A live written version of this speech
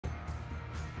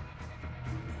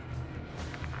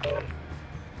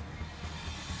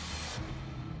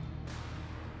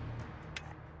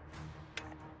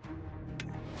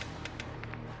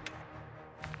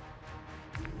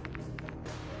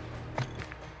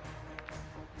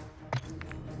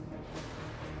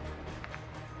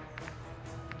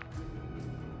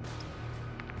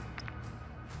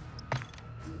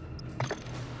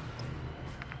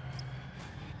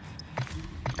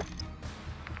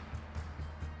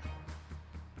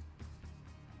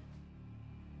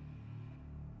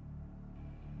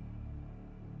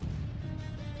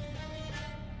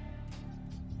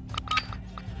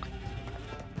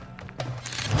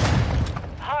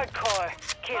Hardcore.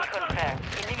 Kill confirmed.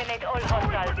 Eliminate all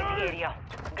hostiles in the area.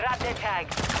 Grab their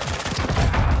tags.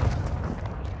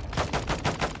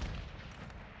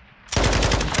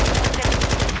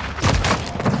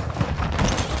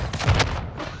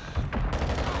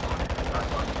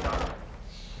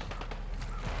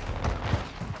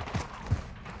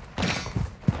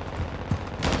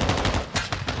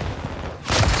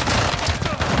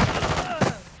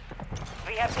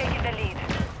 We have taken the lead.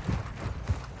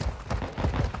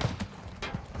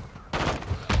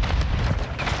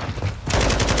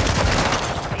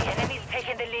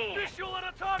 Taking the lead. Visual on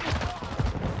a target!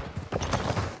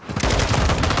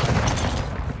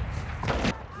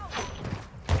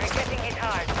 They're getting hit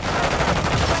hard.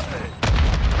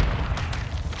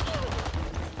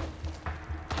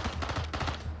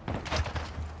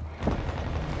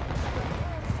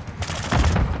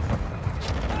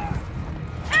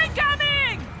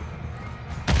 Incoming!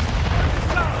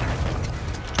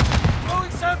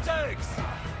 Throwing Semtex!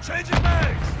 Changing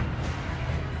mags!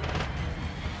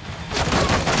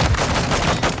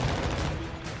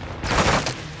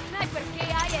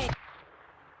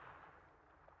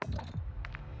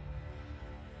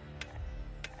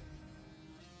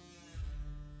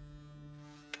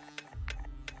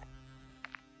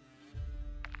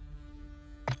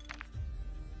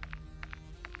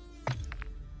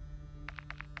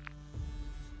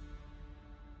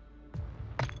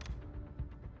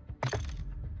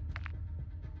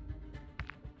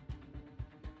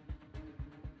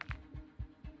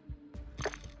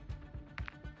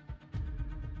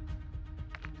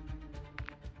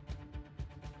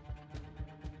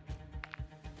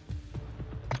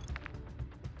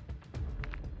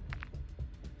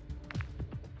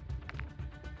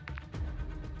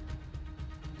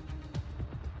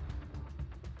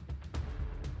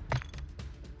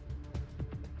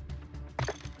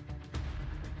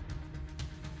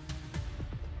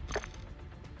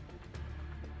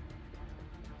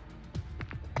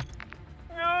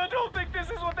 I don't think this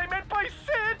is what they meant by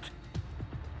sit!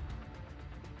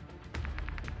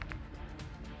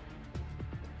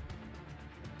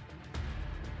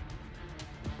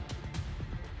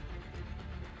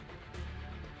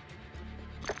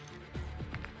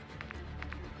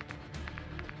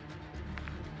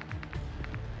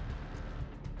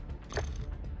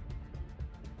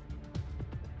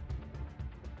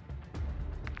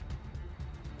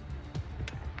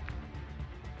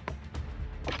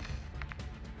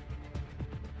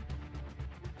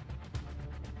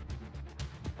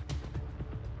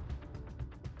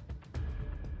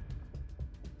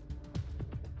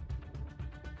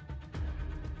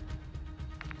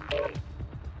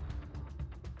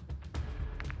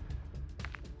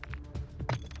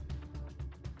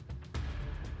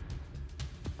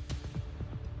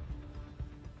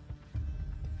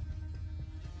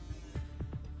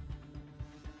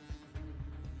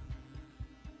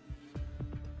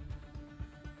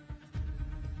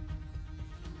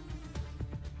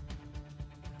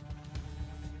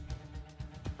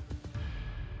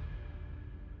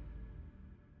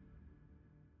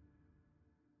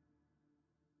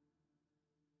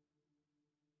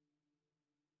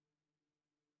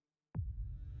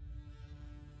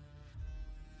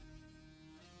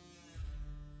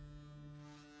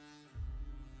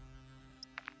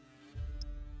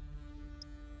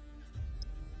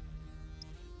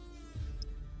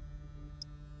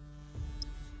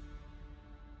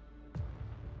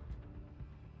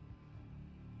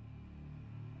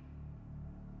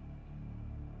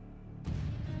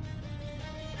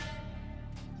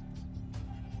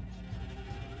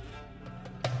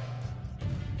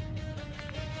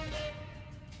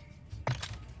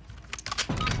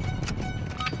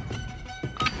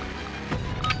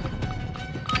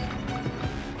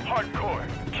 Hardcore.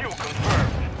 Kill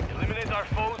confirmed. Eliminate our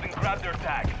foes and grab their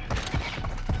tags.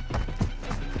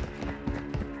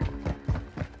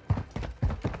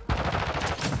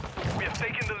 We have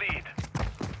taken the lead.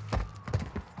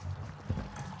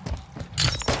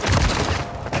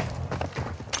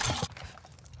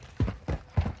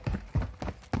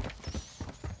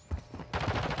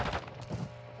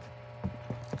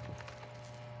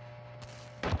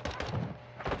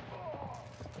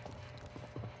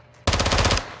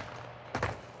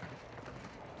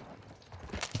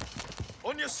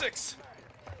 On your 6.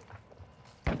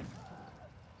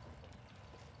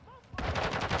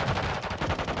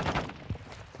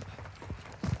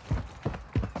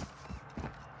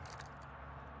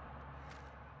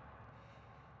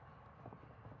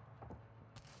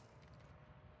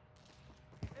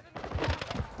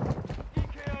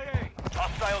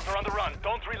 Hostiles are on the run.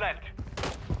 Don't relent.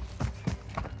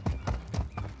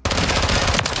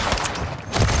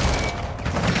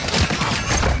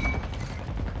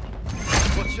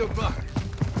 What's your back?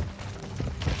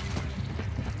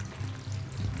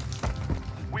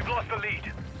 We've lost the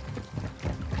lead.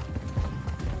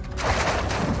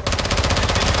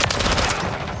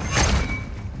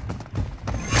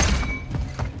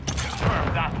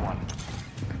 Confirmed that one.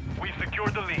 We've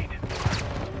secured the lead.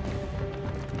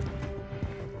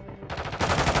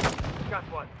 Got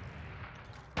one.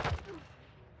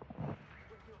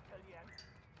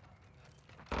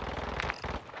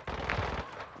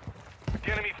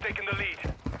 The enemy's taken the lead.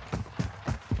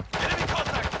 Enemy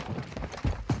contact!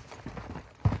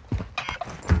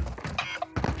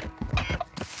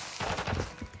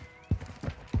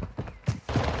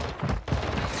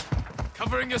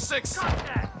 Covering your 6.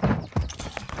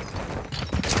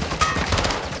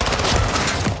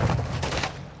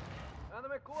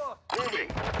 Enemy close. Moving.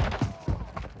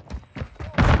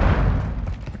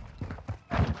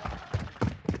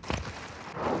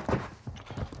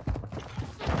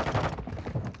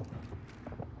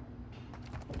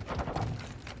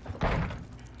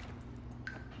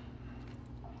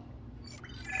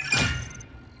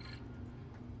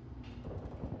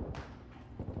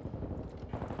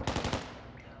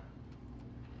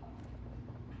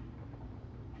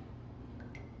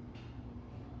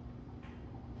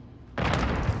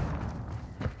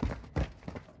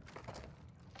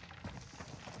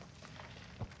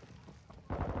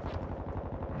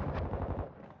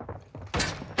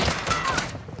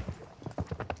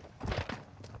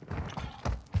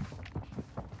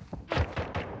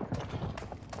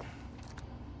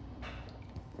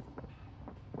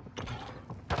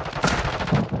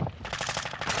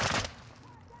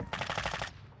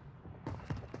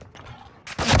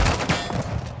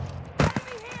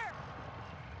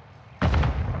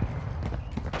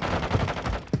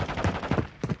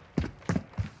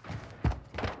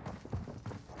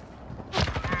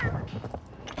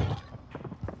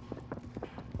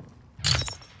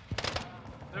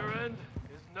 Their end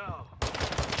is now.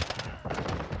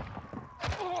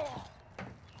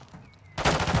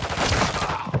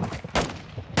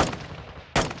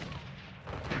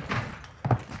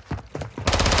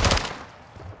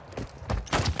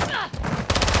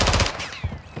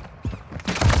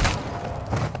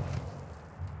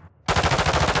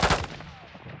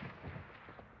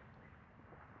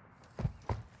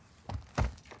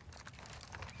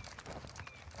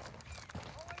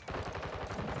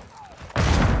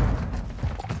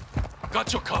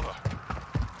 Got your cover.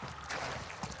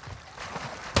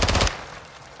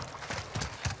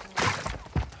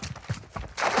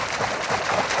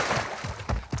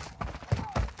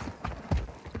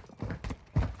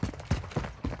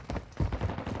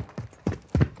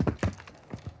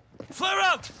 Flare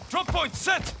out! Drop point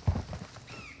set!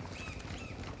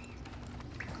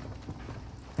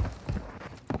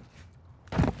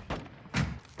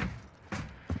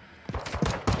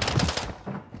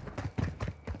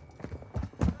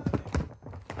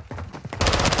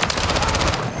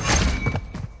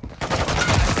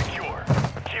 Secure.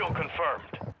 Kill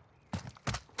confirmed.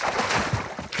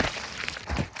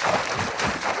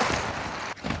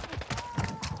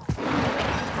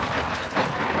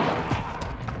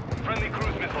 Friendly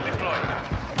cruise missile deployed.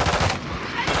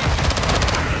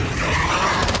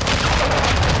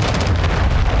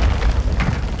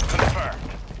 Confirmed.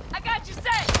 I got you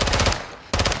set!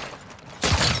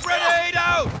 Grenade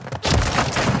out!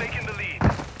 Taking the lead.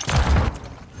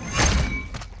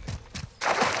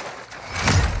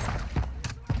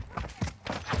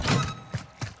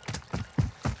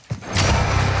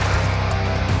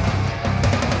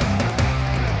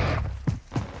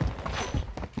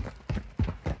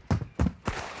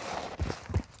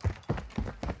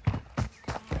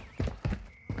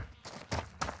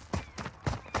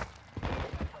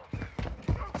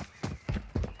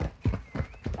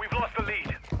 We've lost the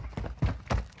lead.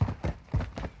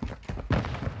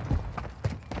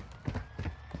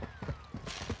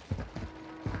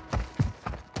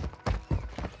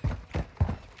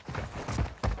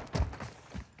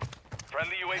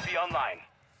 Friendly UAV online.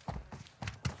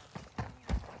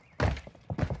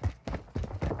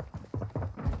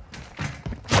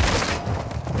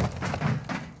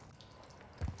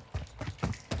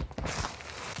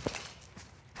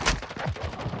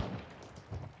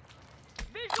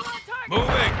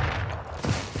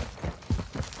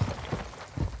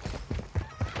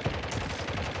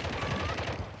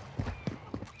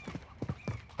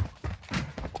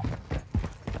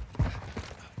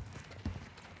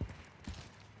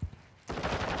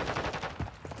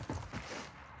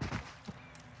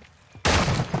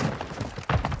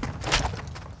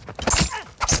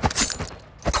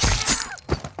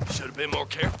 Bit more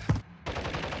careful.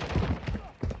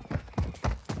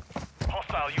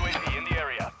 Hostile UAV in the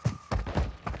area.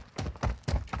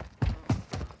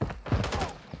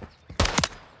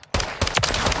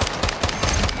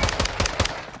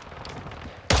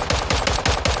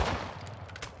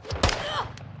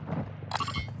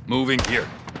 Moving here.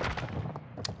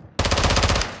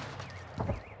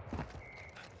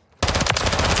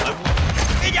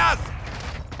 Ellas!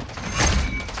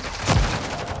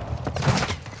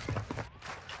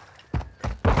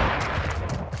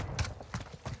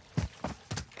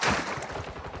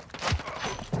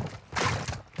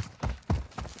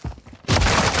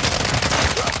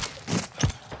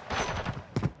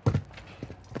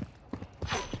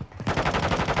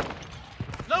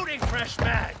 Loading fresh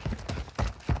mag.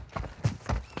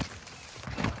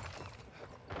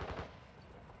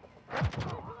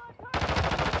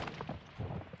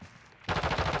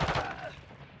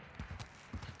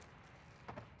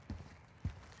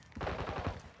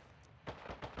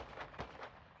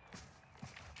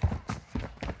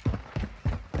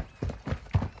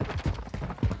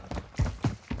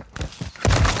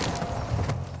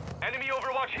 Enemy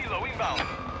Overwatch Helo inbound.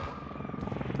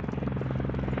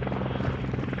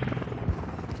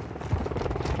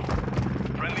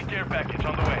 Friendly care package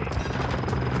on the way.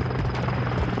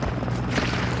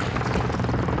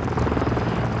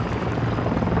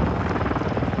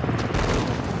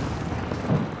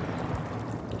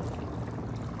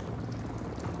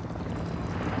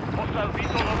 Hostile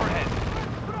VTOL overhead.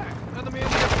 Enemy in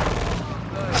here.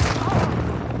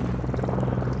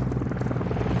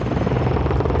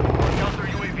 Counter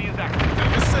UAV is active.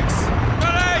 Number 6.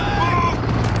 Grenade! Move!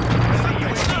 Friendly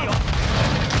UAV on.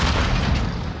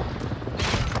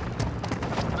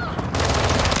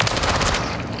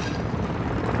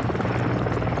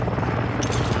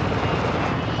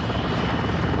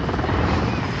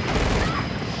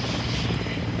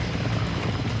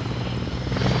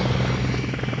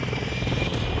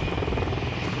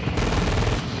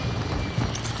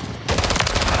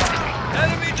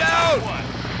 Enemy down!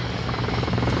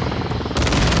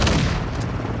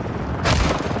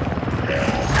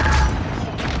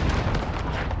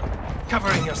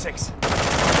 Covering your 6.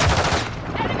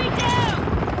 Enemy down!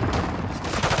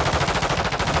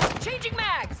 Changing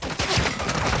mags!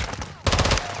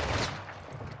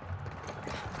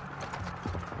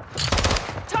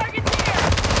 Target's here!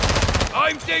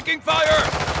 I'm taking fire!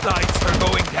 Lights are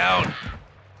going down.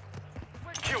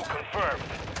 Kill confirmed.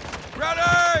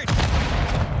 Grenade!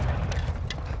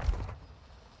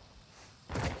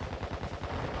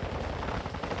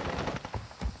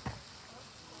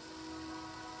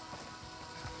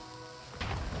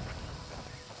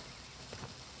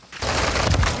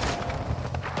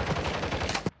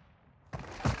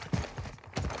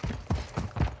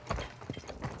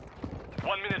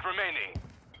 One minute remaining.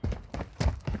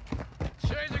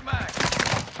 Changing mag.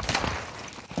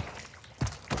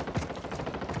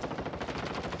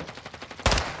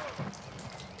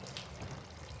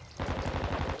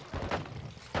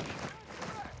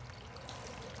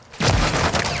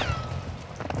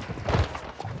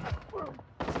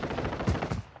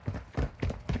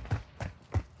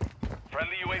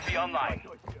 Friendly UAV online.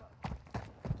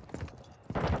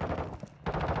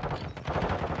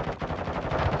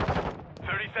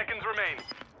 Seconds remain.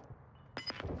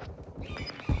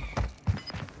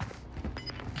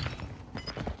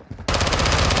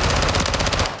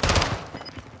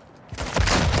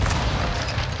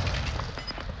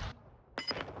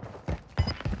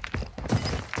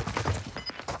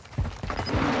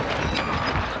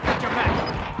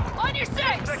 On your 6!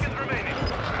 Seconds remaining.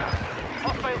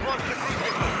 Hostile launch the cruise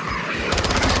missile.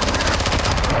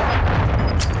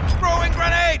 Throwing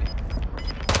grenade!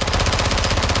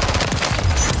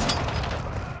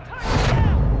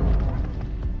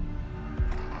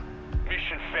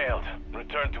 Mission failed.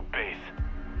 Return to base.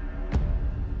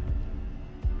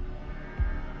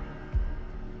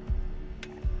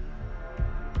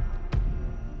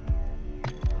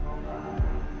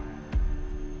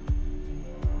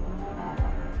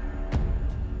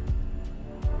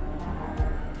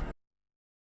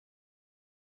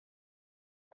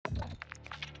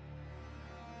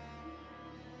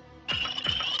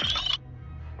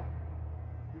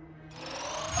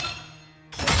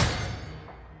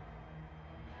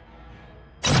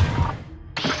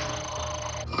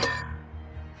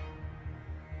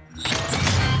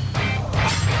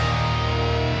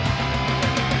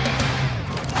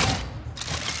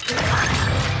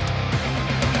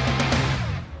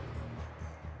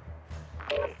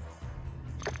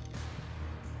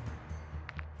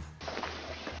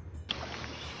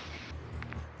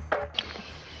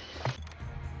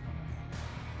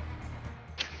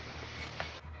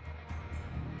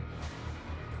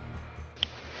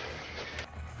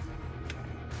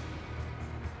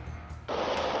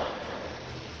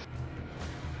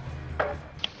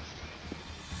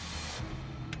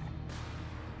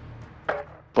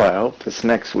 Well, I hope this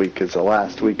next week is the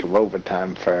last week of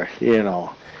overtime for, you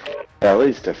know, at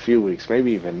least a few weeks,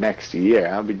 maybe even next year.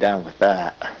 I'll be down with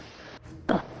that.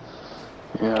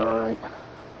 Yeah, right.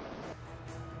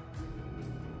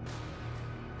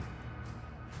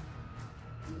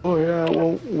 Oh yeah,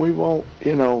 well, we won't,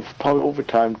 you know, probably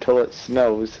overtime till it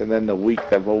snows, and then the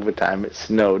week of overtime it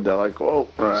snowed. They're like, oh,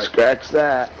 Right. scratch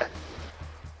that.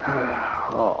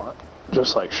 Oh,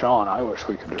 just like Sean, I wish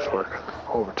we could just work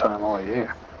overtime all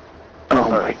year. Oh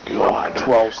my God.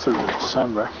 12 through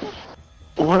December.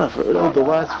 Whatever. The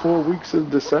last 4 weeks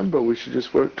of December, we should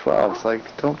just work 12. It's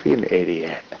like, don't be an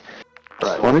idiot.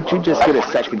 Right. Why don't you just get a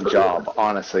second job,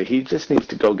 honestly? He just needs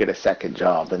to go get a second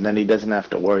job, and then he doesn't have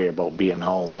to worry about being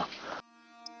home.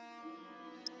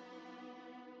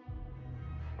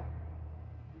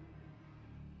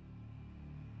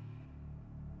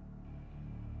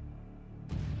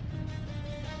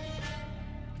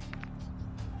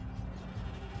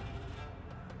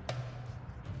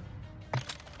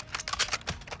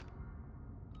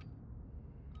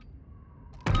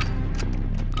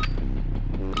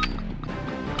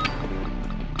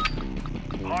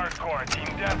 Hardcore team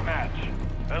deathmatch.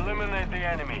 Eliminate the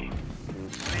enemy.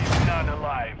 Leave none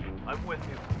alive. I'm with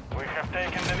you. We have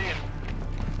taken the lead.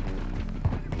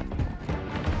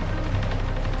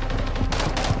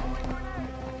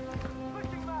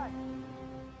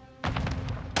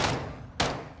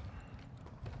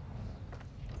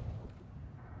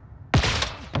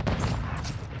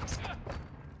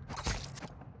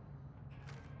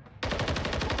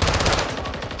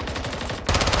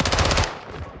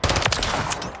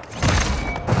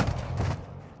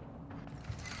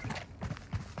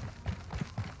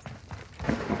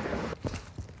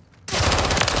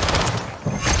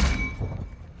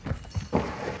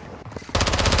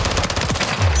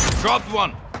 Dropped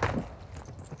one.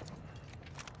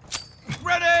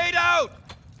 Grenade out!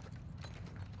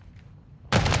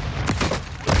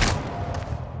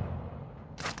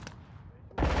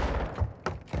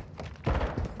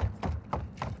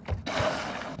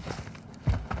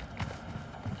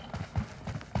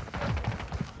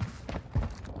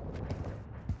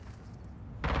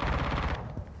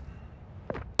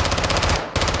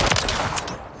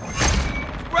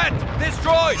 Threat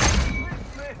destroyed!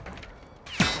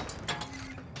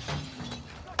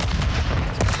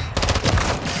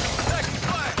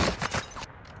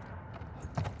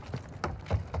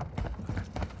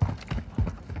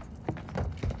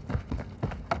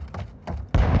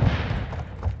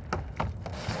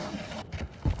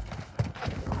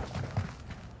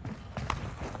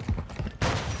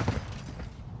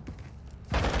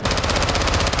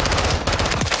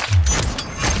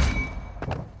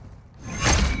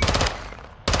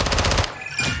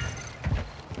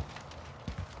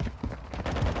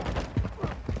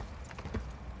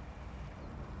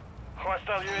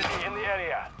 Hostile UAV in the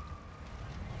area.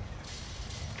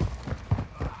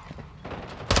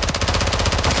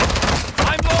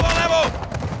 I'm low on ammo!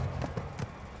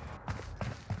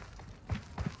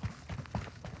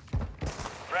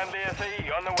 Friendly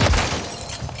SAE on the way.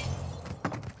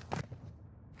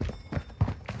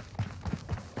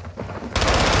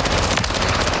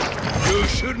 You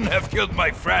shouldn't have killed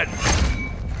my friend!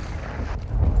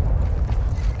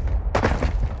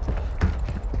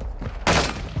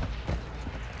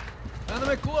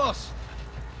 Enemy close!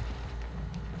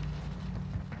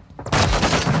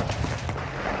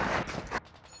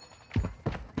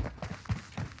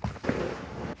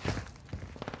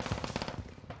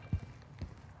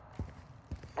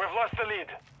 We've lost the lead.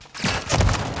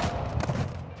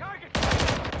 Target!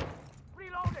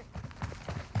 Reloading!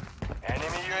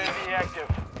 Enemy UAV active.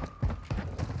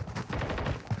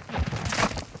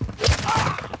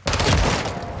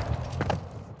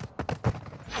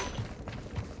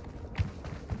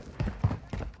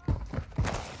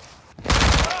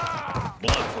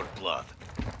 Blood for blood.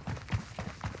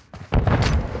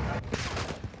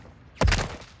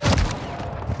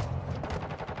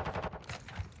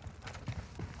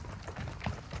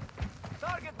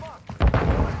 Target marked!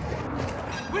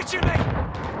 Which your name?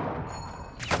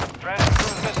 Friendly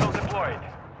cruise missile deployed.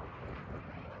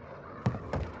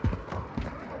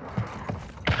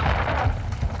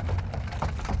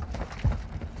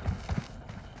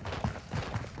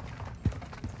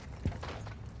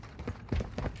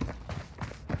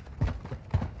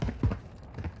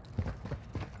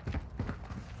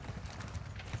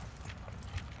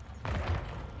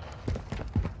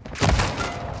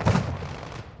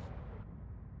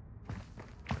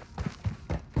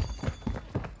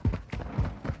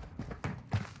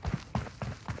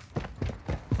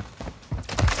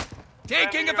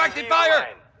 Taking Friendly effective UAV fire!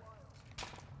 online.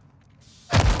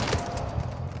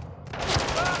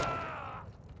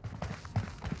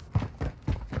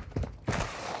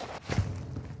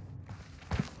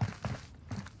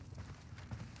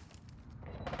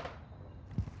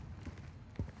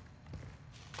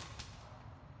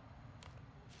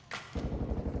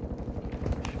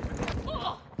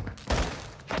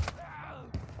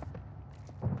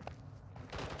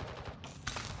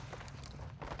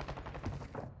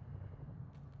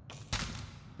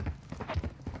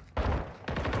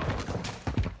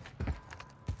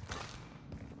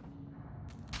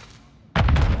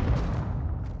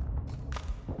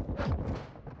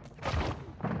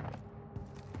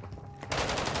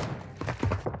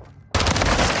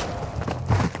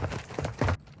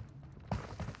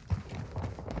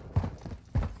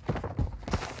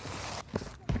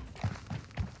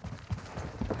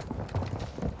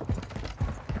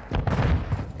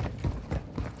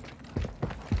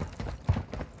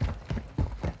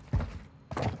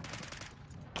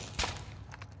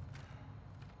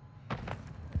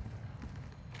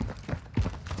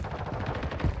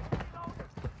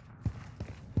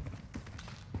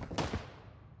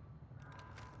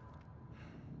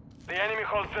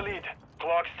 holds the lead.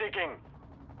 Clock's ticking.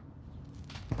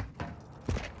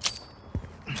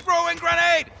 Throwing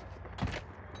grenade!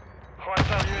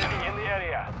 Hostile UAV in the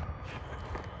area.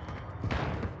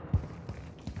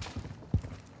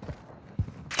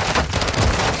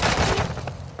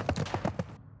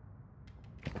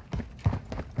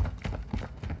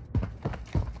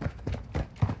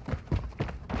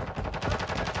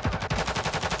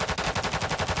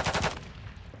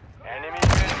 Enemy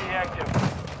UAV active.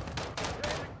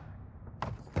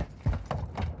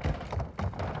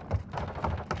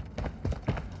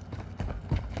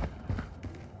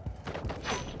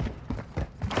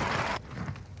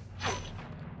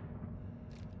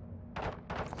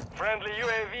 Friendly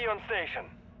UAV on station.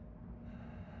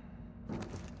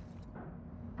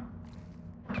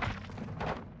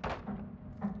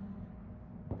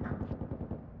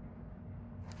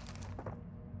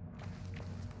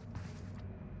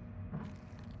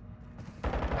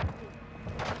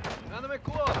 Enemy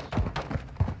close!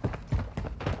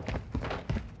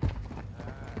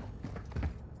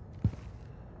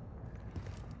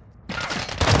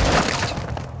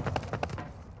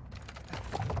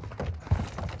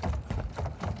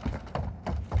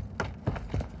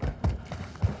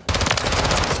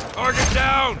 Target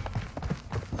down!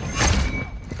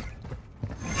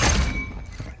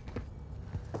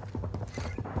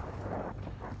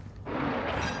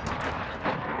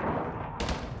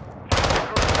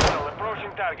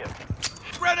 Approaching target.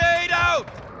 Grenade out!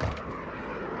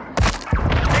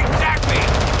 Exactly!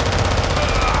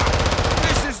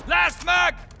 This is last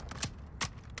mag!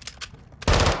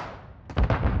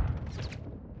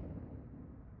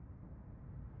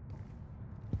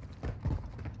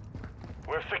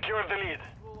 We've secured the lead.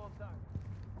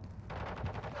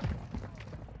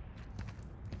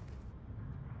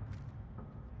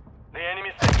 The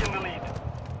enemy's taking the lead.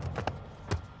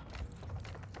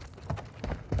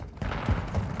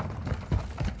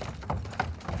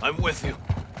 I'm with you.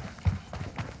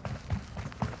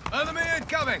 Enemy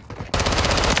incoming!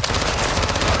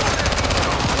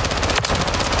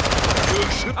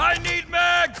 You should... I need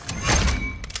mags!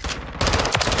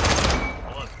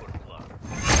 Blood for blood.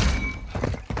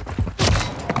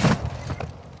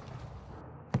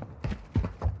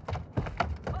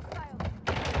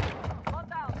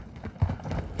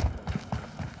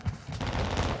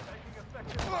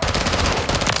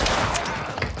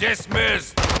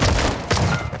 Dismissed!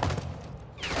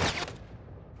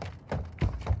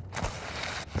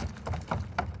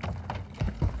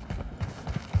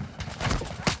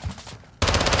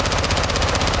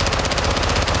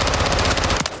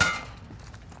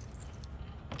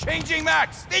 Changing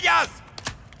max! Villas!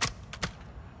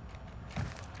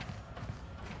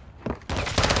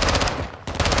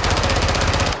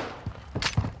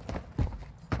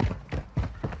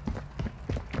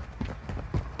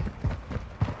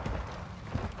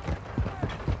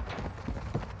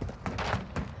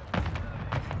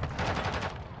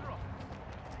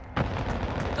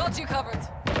 Got you covered.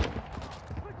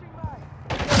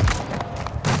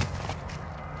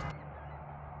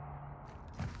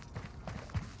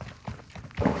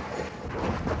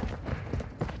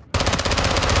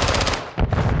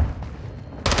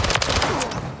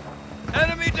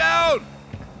 Enemy down!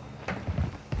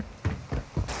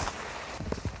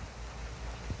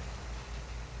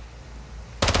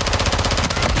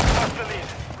 Lost the lead.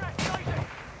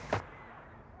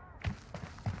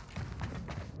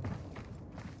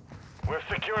 We've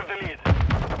secured the lead.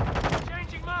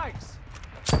 Changing mags.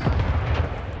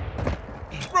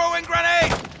 Throwing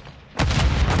grenade!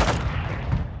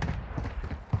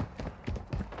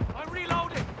 I'm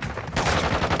reloading.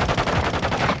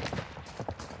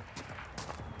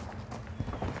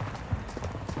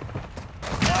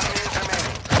 One minute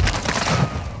remaining.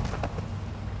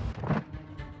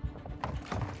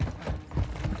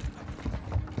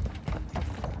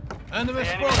 Enemy The enemy's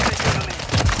spotted! taking the lead.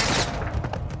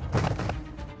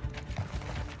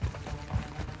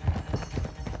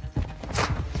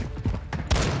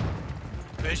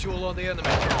 Visual on the enemy.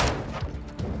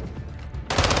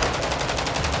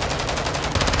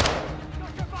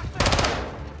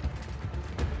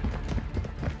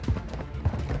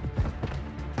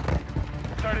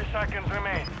 30 seconds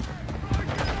remain.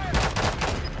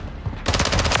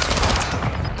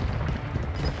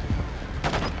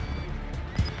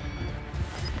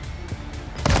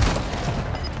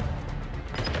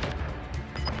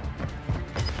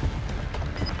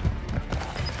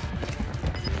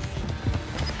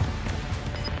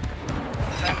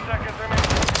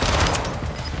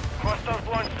 Hostiles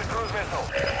launched the cruise missile.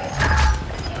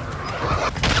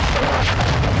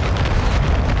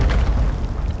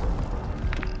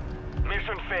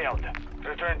 Mission failed.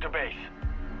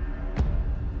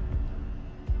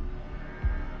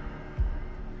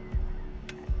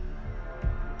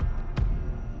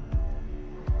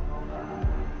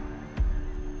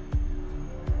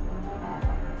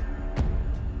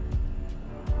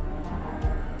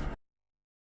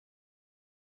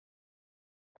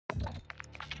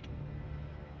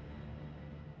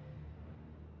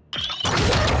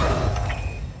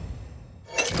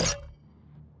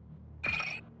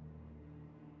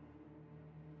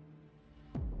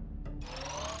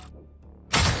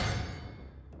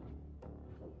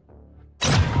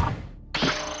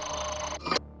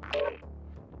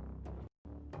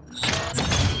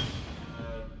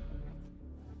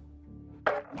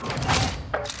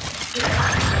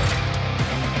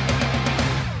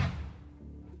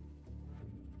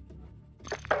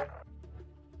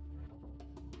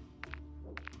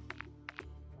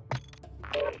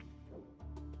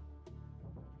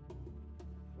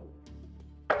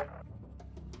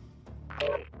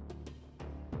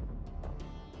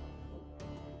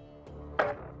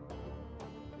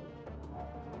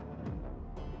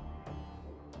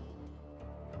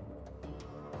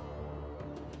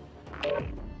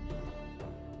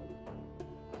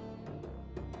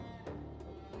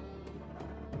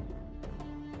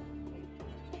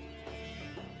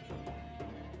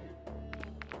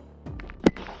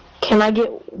 Can I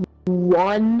get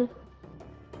one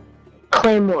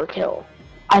Claymore kill?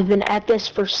 I've been at this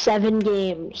for 7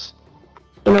 games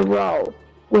in a row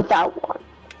without one.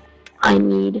 I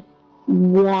need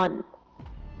one.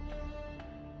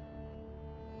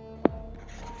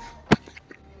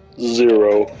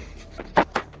 0.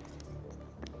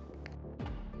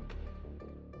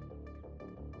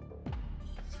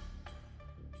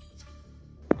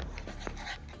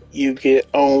 You get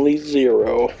only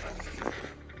 0.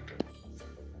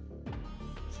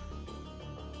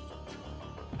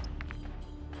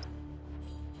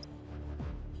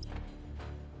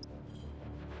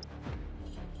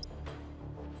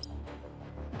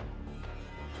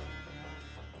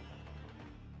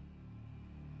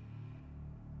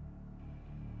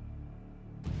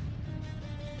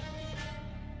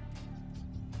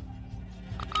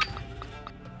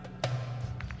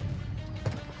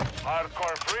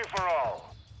 Hardcore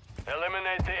free-for-all.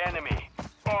 Eliminate the enemy.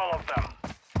 All of them.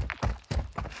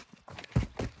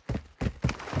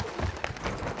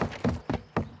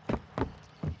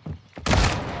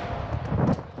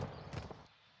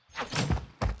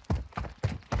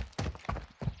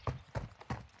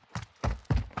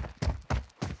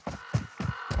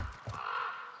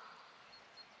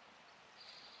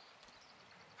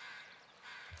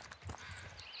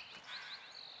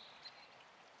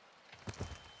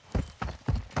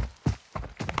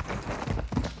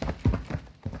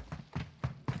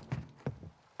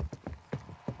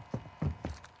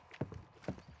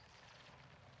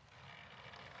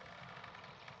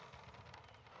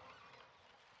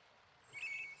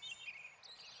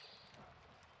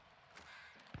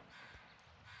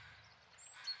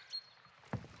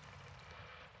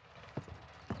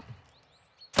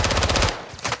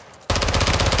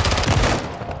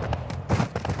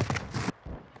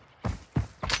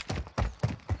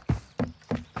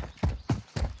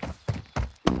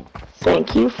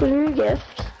 Thank you for your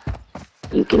gift.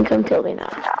 You can come kill me now.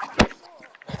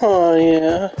 Oh,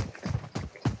 yeah.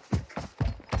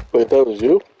 Wait, that was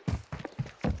you?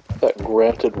 That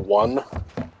granted 1?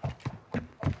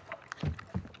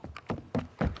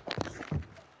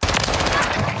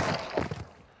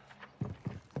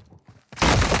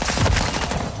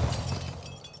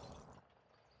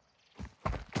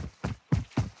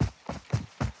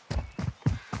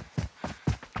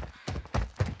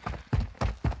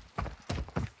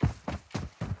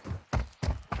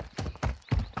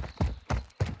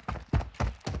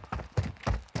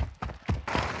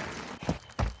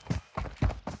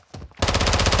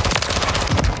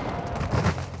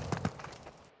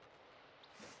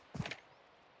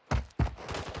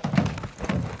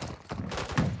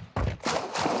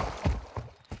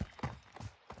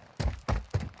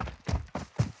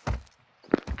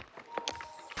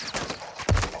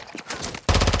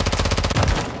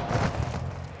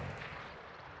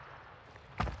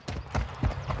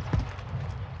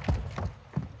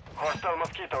 Hostile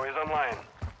Mosquito is online.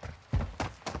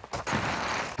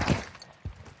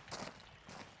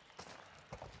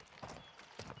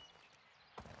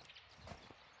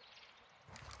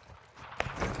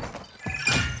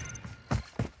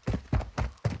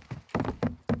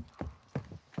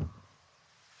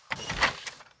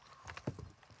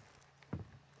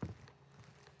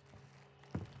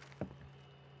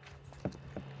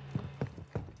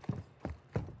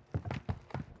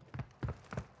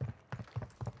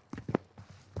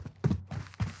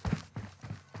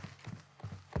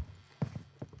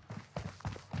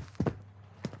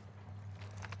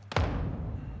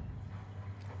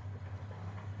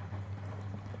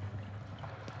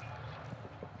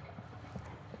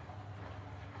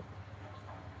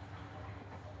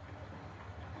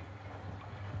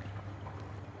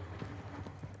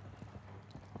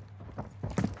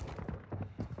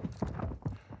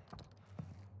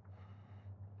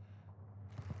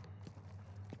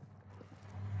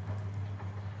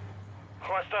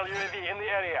 Hostile UAV in the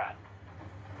area.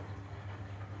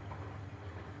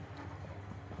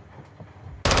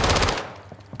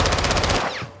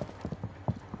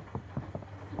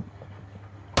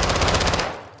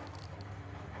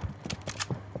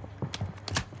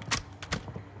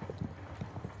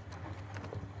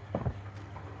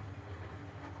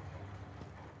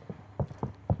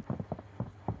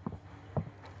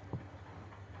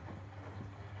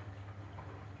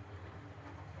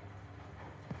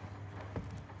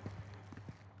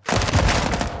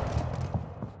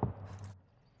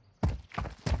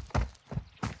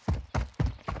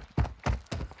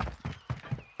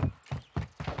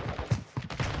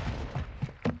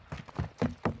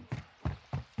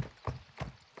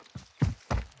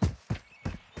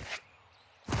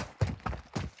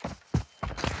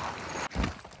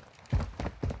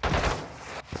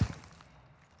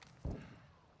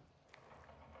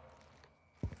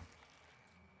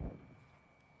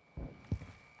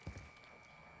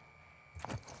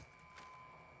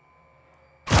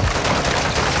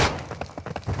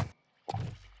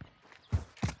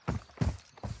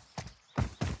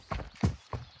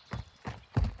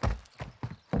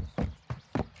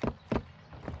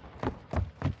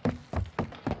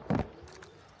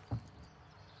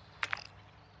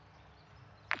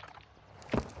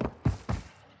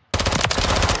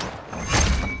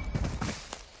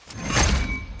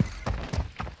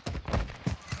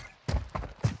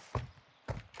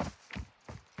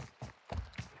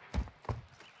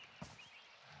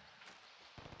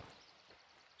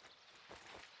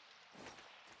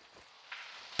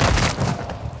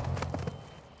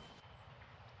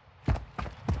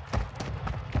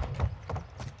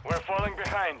 We're falling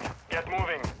behind. Get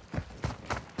moving.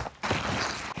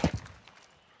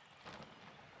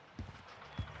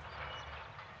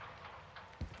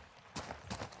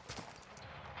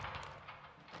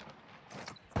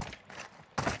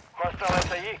 Hostile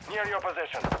SAE near your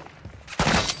position.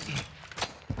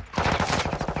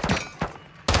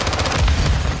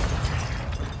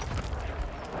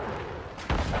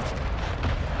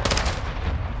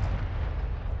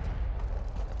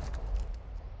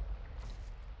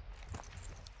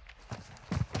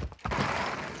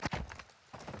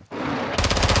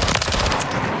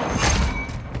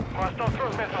 Hostile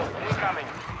cruise missile incoming.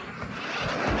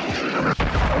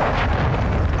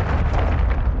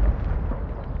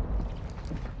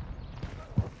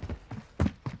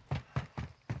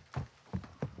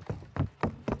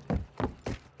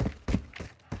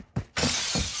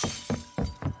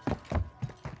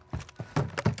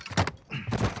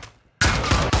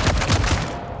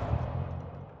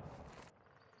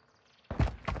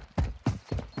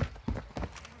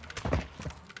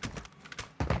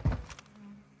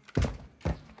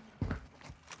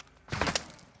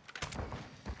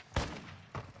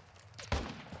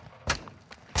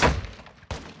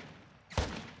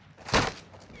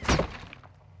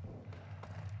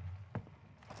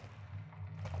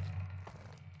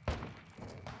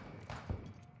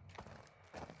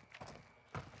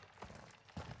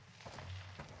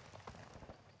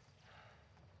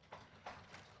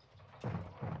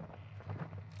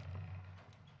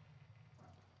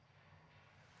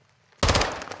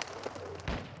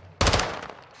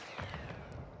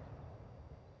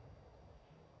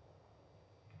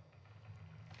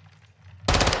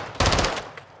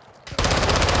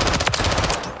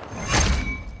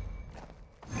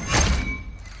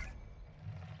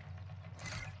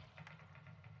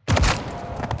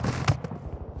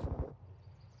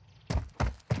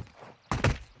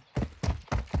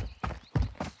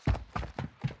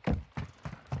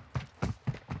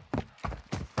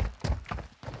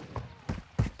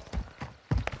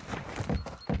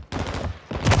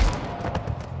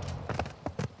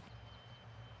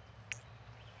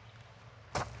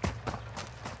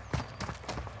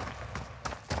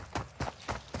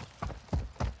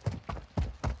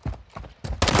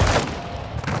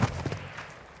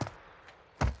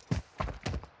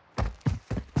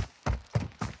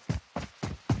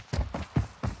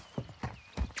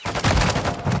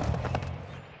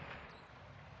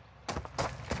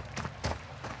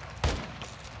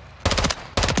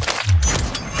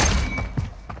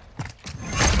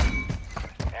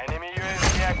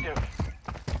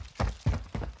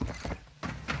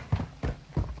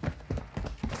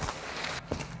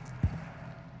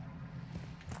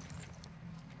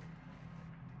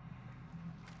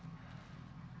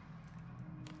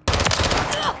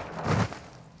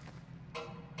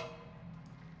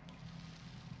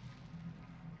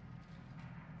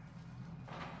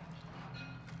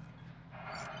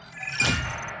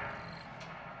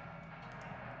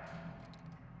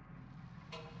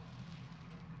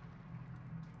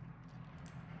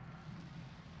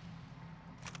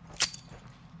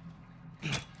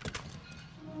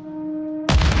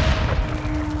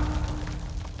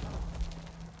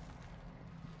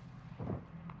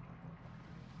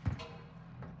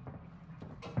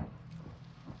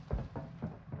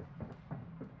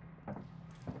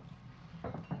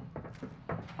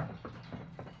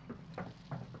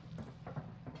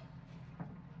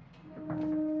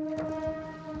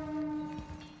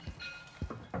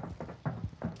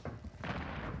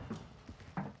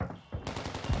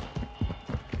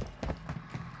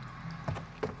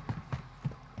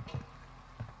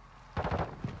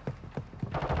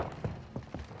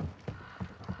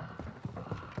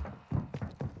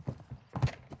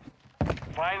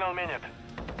 Final minute.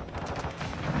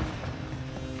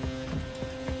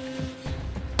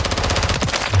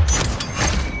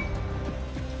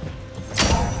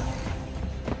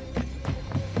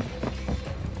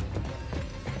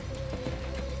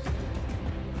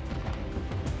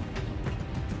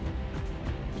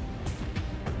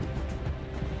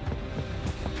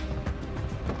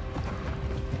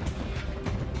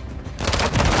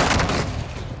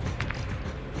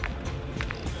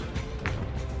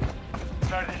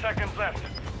 Seconds left.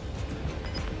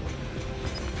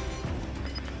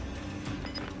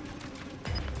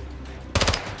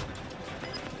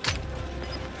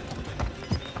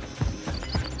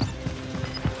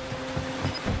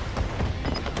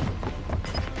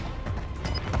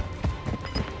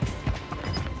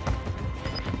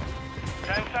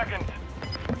 Seconds.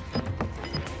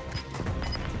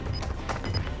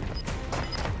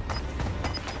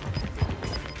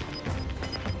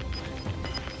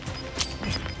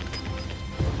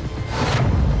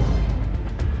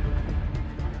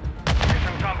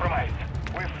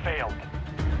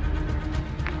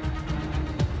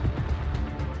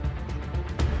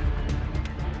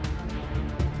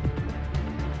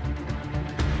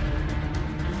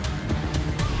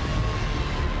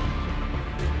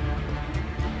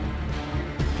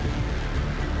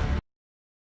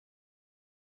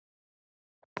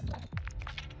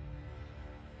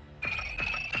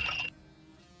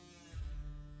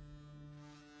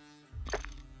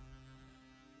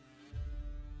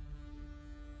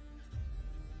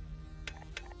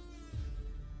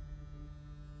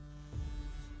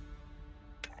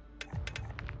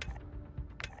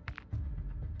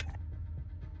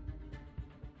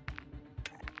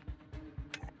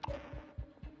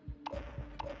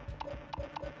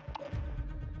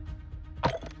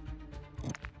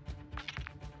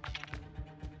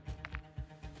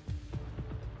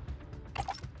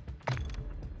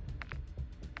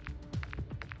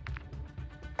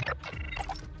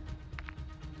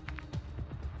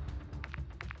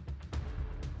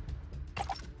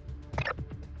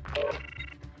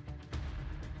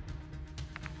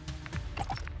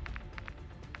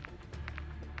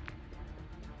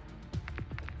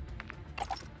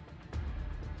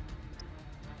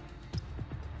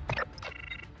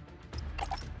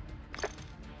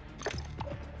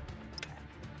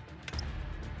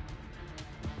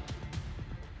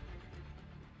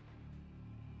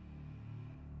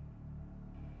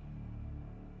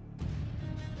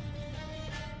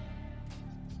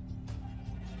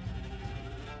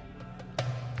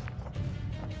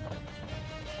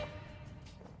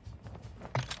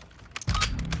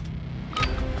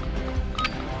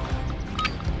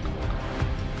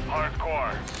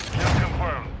 core. Kill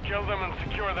confirmed. Kill them and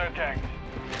secure their tanks.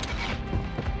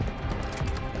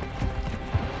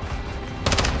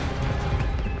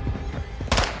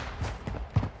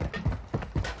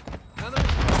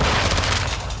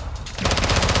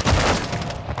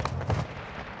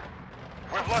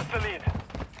 We've lost the lead.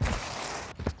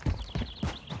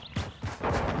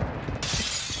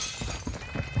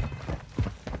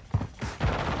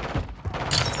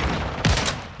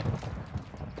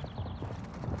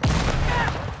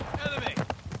 Enemy!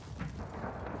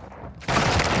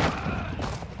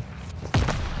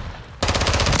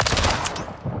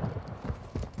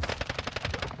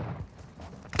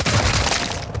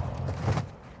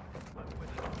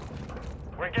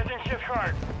 We're getting hit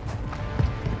hard.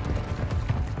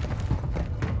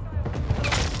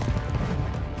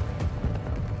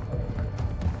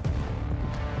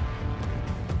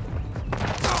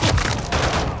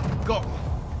 Go!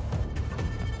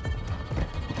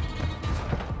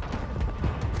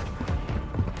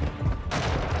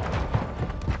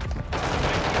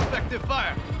 Effective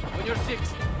fire on your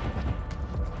 6.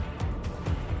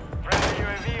 Friendly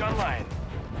UAV online.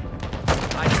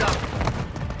 Eyes up!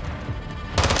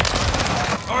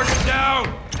 Target down!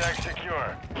 Tag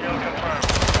secure. Kill confirmed.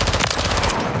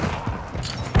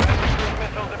 Friendly cruise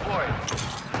missile deployed.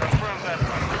 Confirm that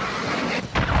one.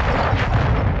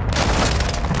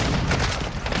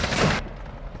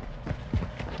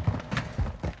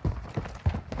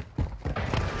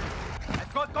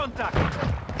 I've got contact.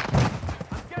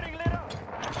 I'm getting lit up.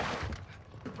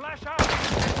 Flash out.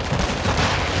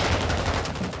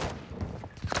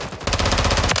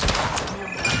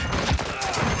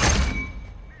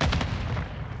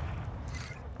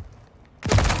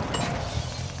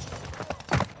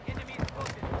 Enemy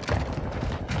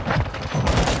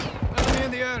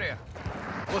in the area.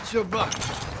 What's your back?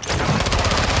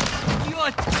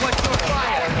 What's your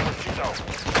fire? Mosquito.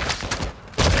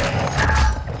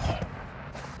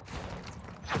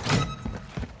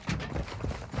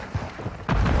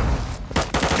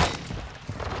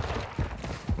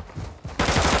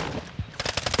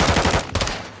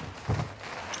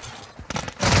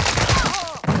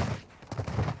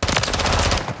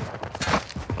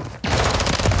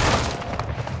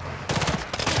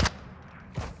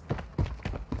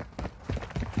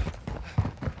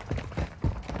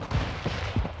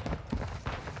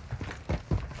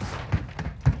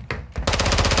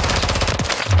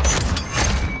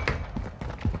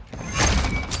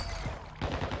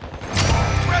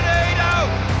 Grenade out!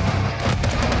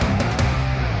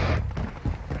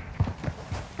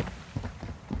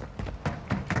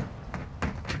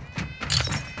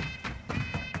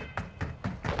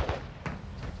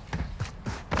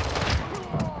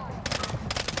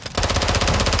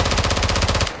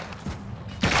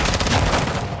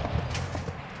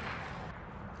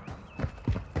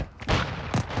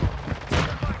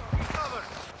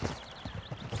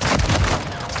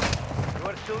 You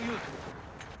are still useful.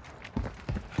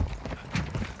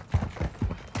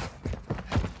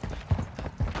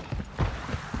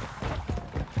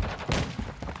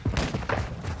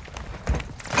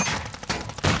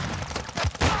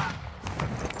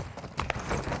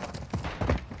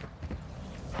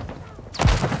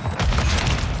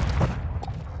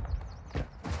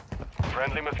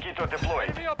 Friendly mosquito deployed.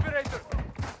 Enemy operator.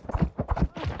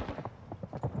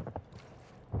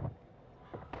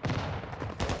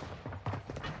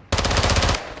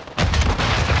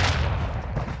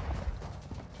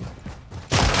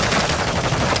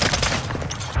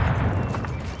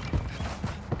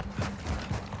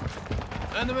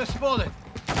 Enemy spotted.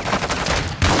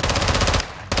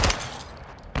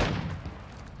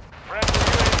 Friendly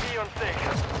UAV on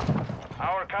station.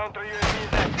 Our counter UAV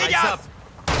is active. Eyes up!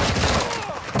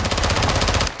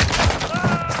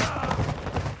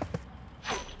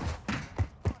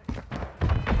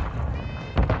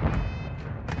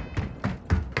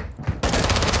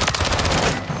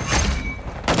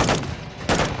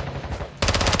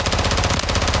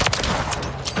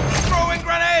 Throwing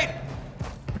grenade!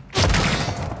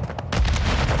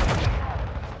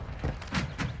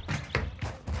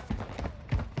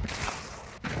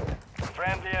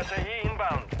 Friendly SAE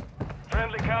inbound.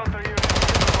 Friendly counter UAV.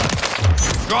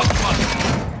 Drop one!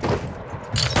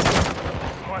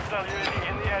 Hostile UAV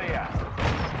in the area.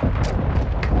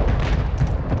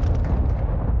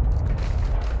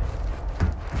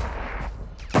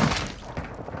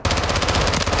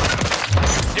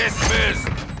 Dismissed!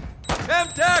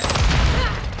 MTech!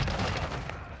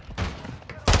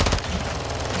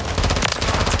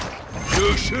 You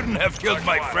shouldn't have killed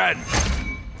my friend!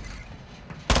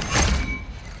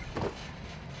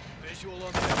 Visual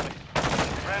on the enemy.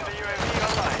 Friendly UAV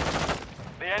online.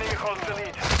 The enemy holds the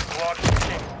lead. Watch the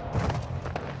king.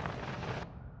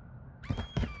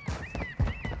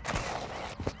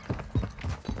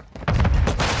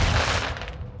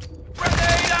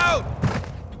 Grenade out!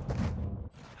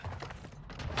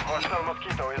 Hostile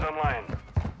Mosquito is online.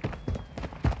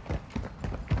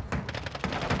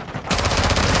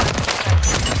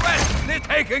 Threat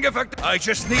taking effect. I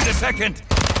just need a second.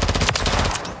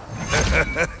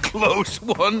 Close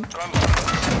one.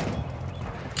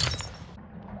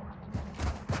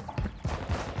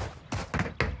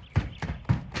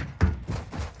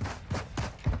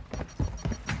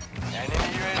 Enemy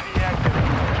UAV active.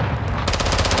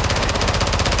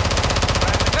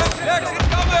 Exit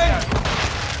coming!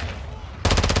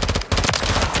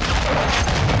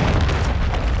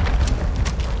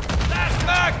 Last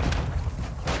back!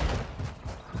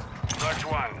 Touch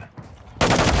one.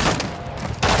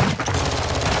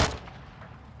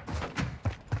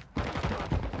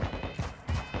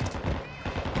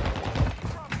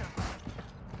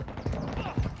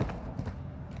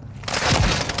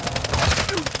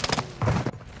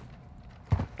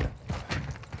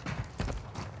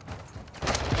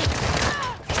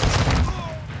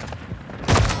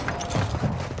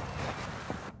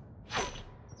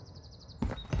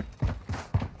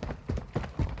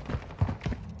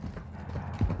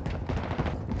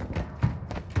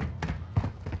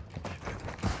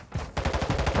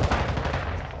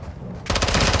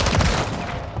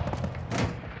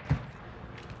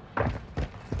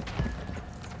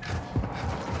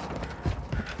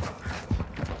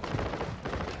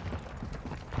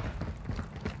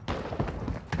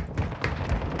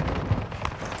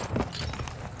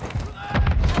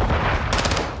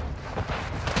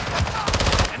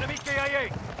 Enemy KIA.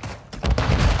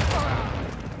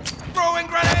 Throwing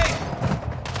grenade!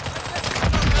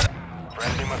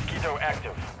 Friendly Mosquito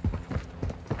active.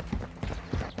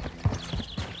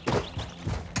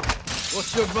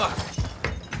 What's your back?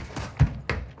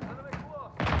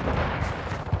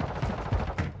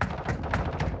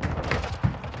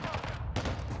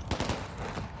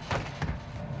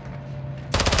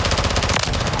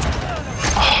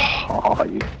 Oh,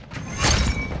 you.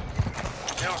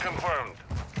 Kill confirmed.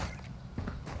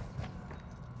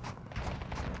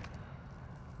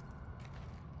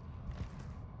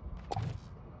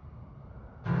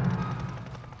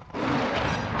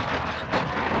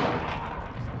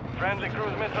 Friendly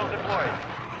cruise missile deployed.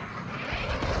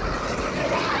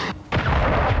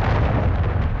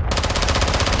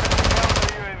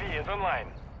 Counter UAV is online.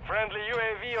 Friendly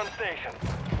UAV on station.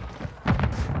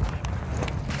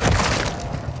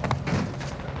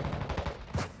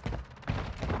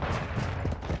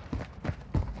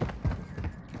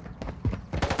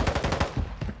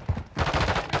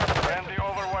 Friendly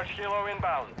Overwatch Hilo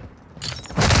inbound.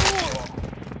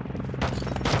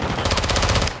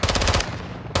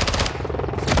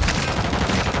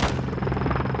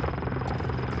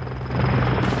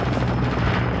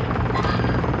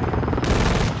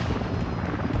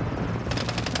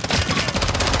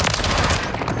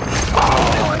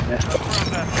 Oh, I missed him. Confirm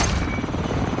that.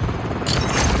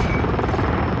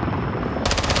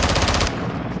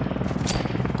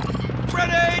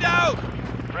 Grenade out!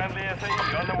 Friendly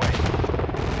SAE on the way.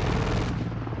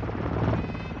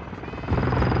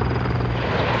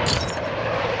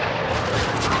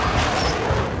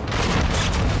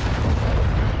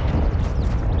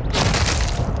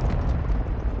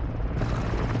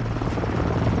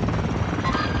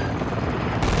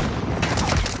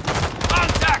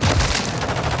 Contact!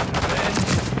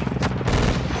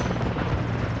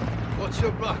 What's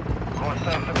your back?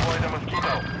 Hostiles deploy the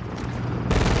Mosquito.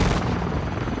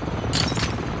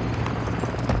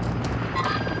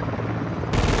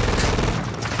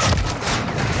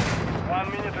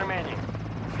 Remaining.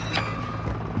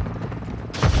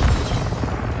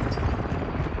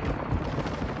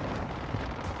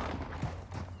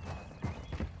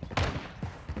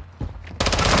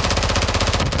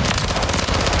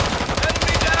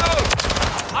 Enemy down!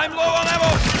 I'm low on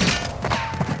ammo!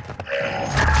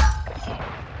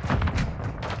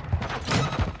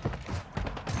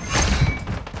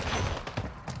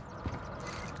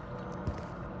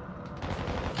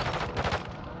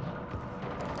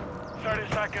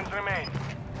 Seconds remain.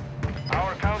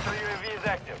 Our counter UAV is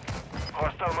active.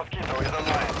 Hostile Mosquito is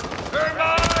online.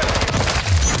 Thermite!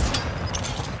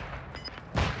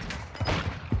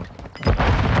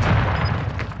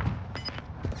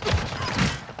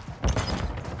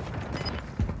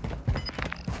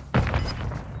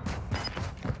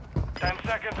 10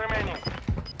 seconds remaining.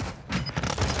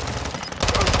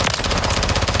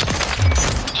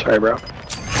 Sorry, bro.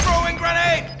 Throwing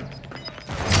grenade!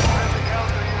 Friendly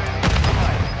counter UAV is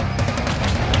online.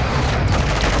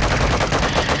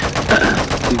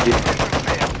 did.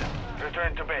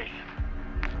 Return to base.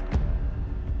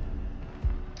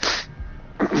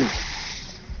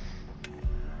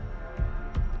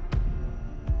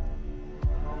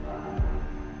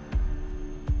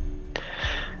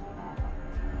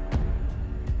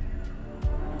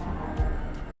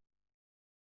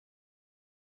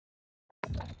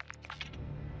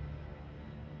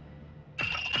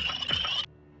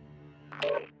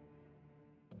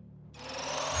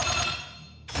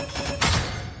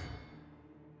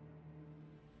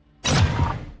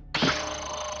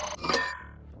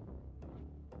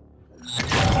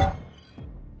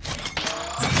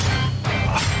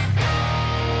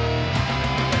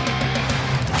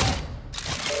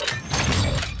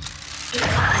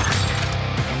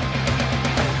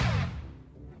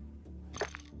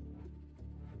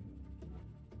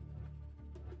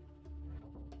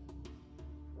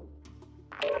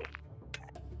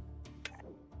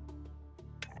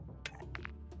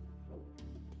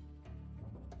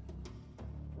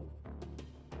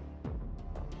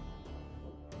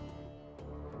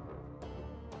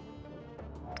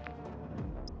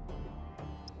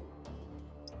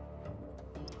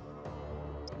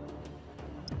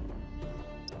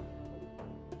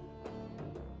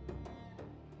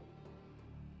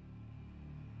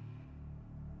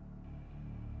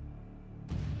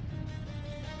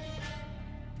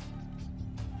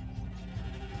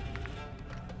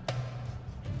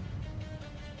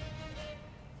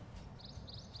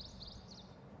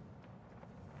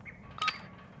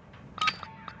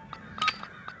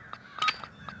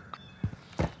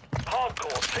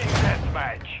 Hardcore team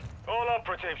deathmatch. All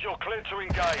operatives, you're cleared to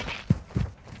engage.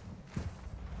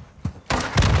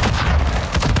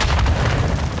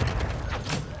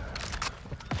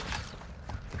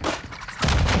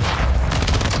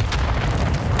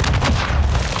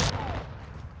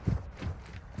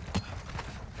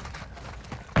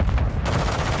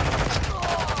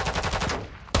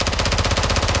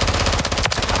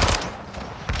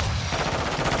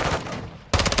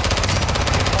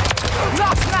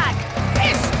 Last mag!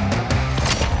 Missed!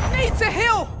 Needs a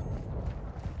hill!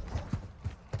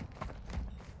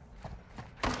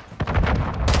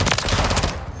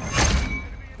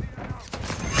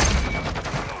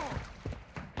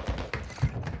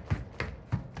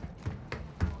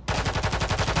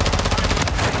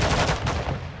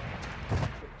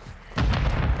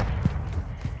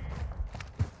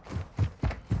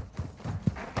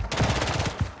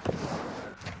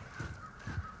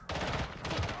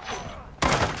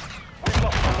 We've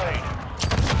lost the lead.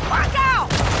 Back out!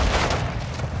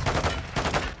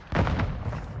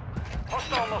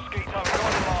 Hostile Mosquito is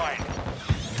online.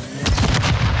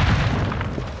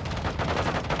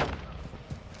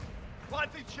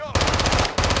 Planting shot.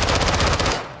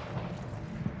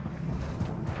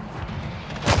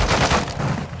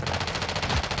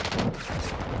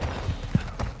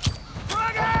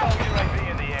 Hostile UAV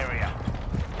in the area.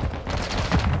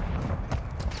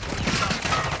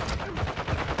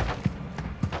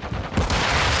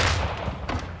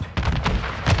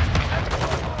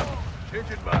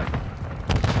 Changing back.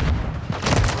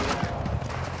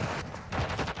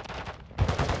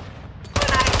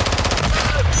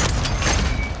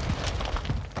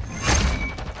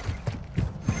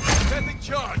 Setting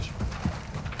charge.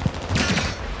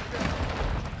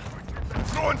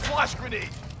 Throwing flash grenade.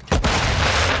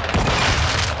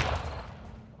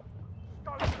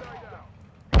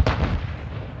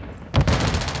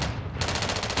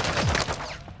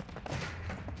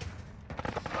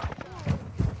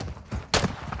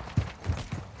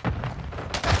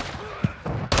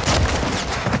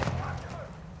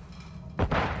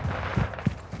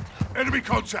 Enemy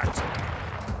contact!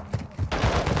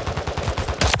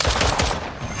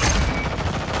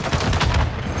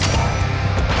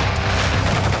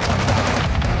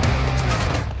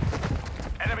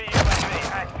 Enemy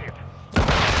UAV active.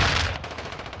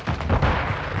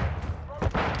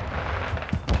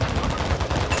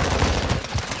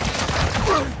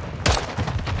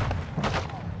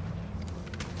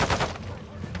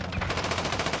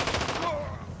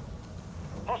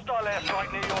 Hostile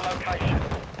airstrike near your location.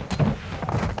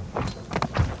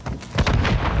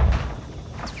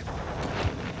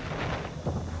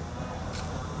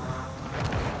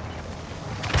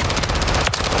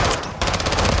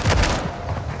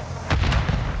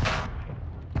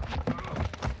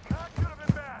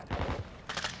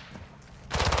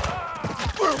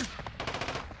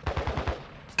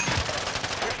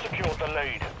 We've secured the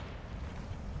lead.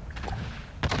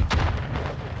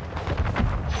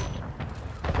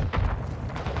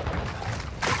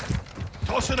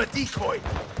 Tossing a decoy!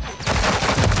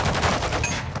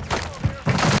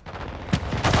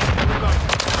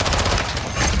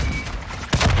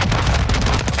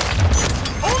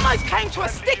 guys came to a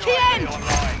sticky end!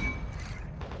 Online.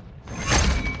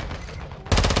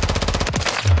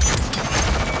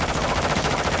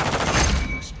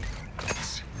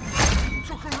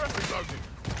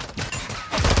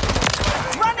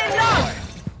 Running low!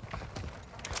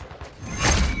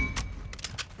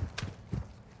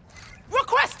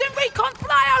 Requesting recon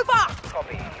flyover!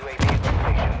 Copy. UAV on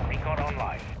station. Recon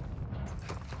online.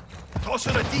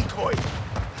 Tossing a decoy.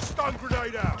 Stun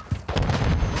grenade out.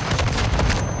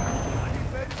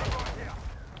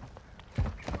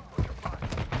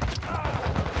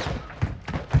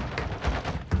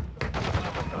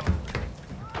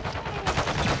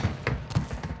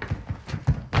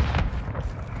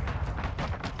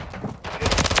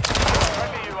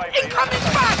 Incoming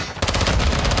back!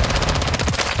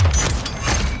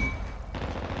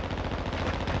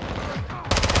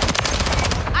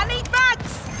 I need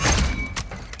bags!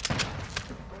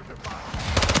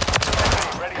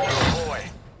 Ready to deploy.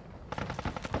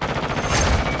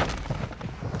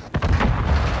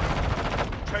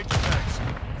 Change tags.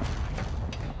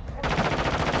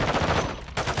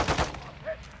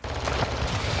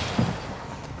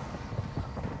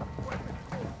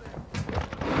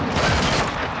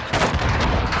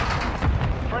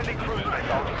 Friendly cruise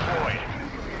missile deployed.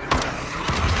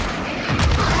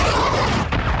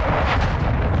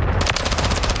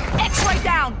 X-ray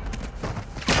down!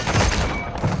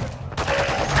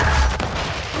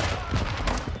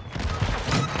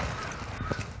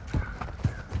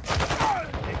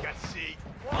 Take a seat.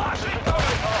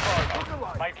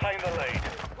 Maintain the lead.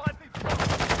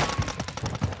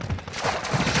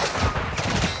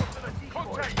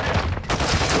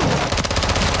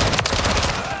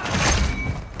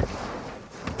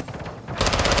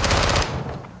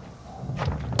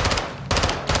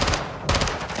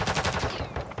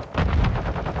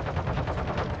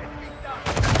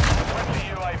 Friendly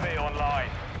UAV online.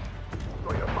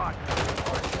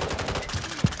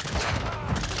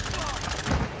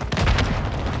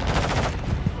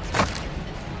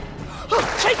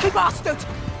 Cheeky bastard!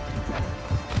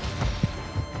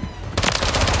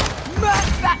 Murk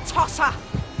that tosser!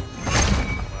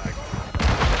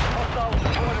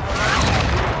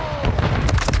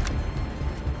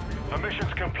 The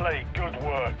mission's complete. Good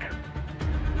work.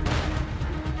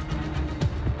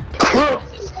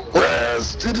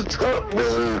 Rise to the top,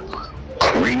 man.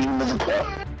 Cream of the crop.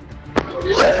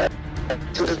 Rise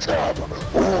to the top.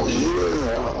 Oh, yeah.